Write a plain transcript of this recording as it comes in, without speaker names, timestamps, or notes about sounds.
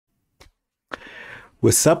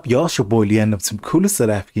What's up, y'all? It's your boy Leon of some coolest South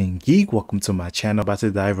African geek. Welcome to my channel. About to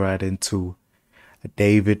dive right into a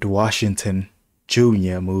David Washington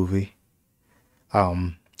Jr. movie.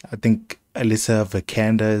 I think Alyssa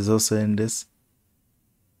Vikander is also in this.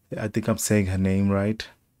 I think I'm saying her name right.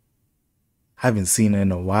 Haven't seen her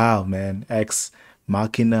in a while, man. Ex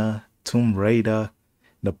Machina, Tomb Raider,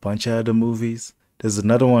 and a bunch of other movies. There's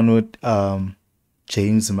another one with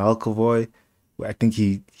James McAvoy. I think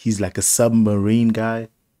he's like a submarine guy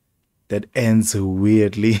that ends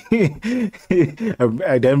weirdly.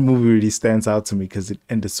 That movie really stands out to me because it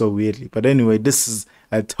ended so weirdly. But anyway, this is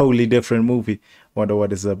a totally different movie. Wonder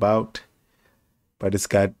what it's about. But it's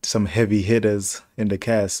got some heavy hitters in the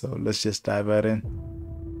cast, so let's just dive right in.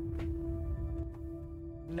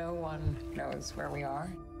 No one knows where we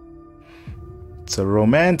are. It's a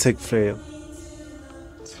romantic film.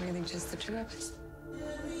 It's really just the two of us.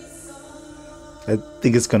 I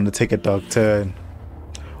think it's gonna take a dark turn.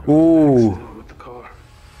 Ooh. With the car.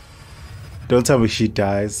 Don't tell me she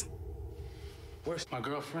dies. Where's my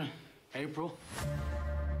girlfriend, April?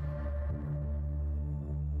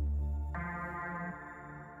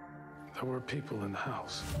 There were people in the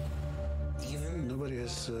house. Nobody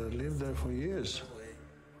has lived there for years.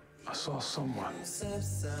 I saw someone.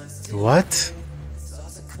 What?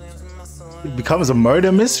 It becomes a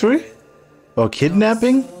murder mystery? Or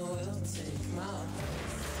kidnapping?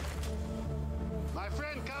 My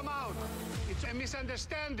friend, come out. It's a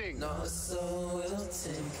misunderstanding.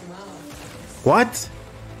 What?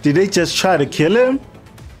 Did they just try to kill him?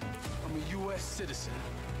 I'm a U.S. citizen.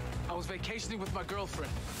 I was vacationing with my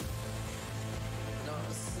girlfriend.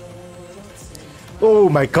 Oh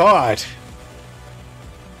my god.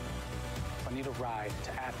 I need a ride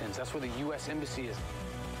to Athens. That's where the U.S. embassy is.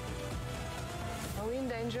 Are we in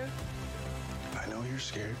danger? I know you're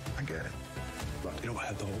scared. I get it. But you don't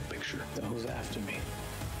have the whole picture. Then who's after me?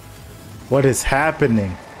 What is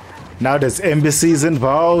happening? Now there's embassies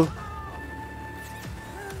involved?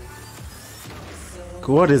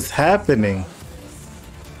 What is happening?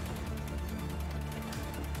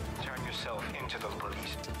 Turn yourself into the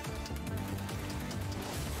police.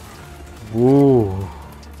 Ooh.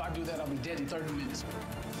 If I do that, I'll be dead in 30 minutes.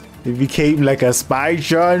 It became like a spy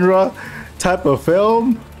genre type of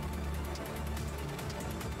film.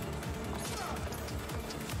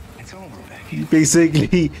 It's over, Beckett. He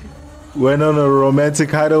basically went on a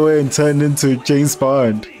romantic hideaway and turned into James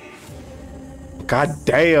Bond. God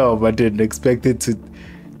damn, I didn't expect it to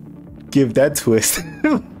give that twist.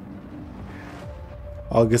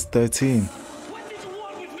 August 13.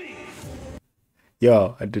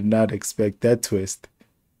 Yo, I did not expect that twist.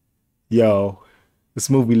 Yo, this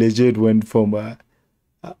movie legit went from a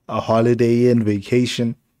Holiday Inn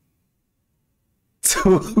vacation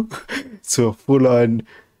to a full-on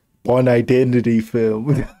Born Identity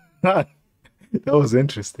film. That was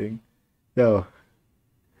interesting. Yo,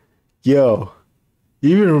 it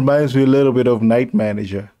even reminds me a little bit of Night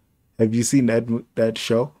Manager. Have you seen that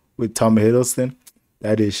show with Tom Hiddleston?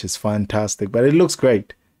 That is just fantastic, but it looks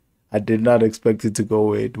great. I did not expect it to go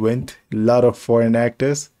where it went. A lot of foreign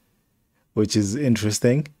actors, which is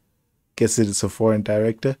interesting. Guess it's a foreign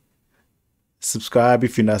director. Subscribe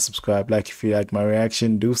if you're not subscribed. Like if you like my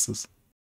reaction. Deuces.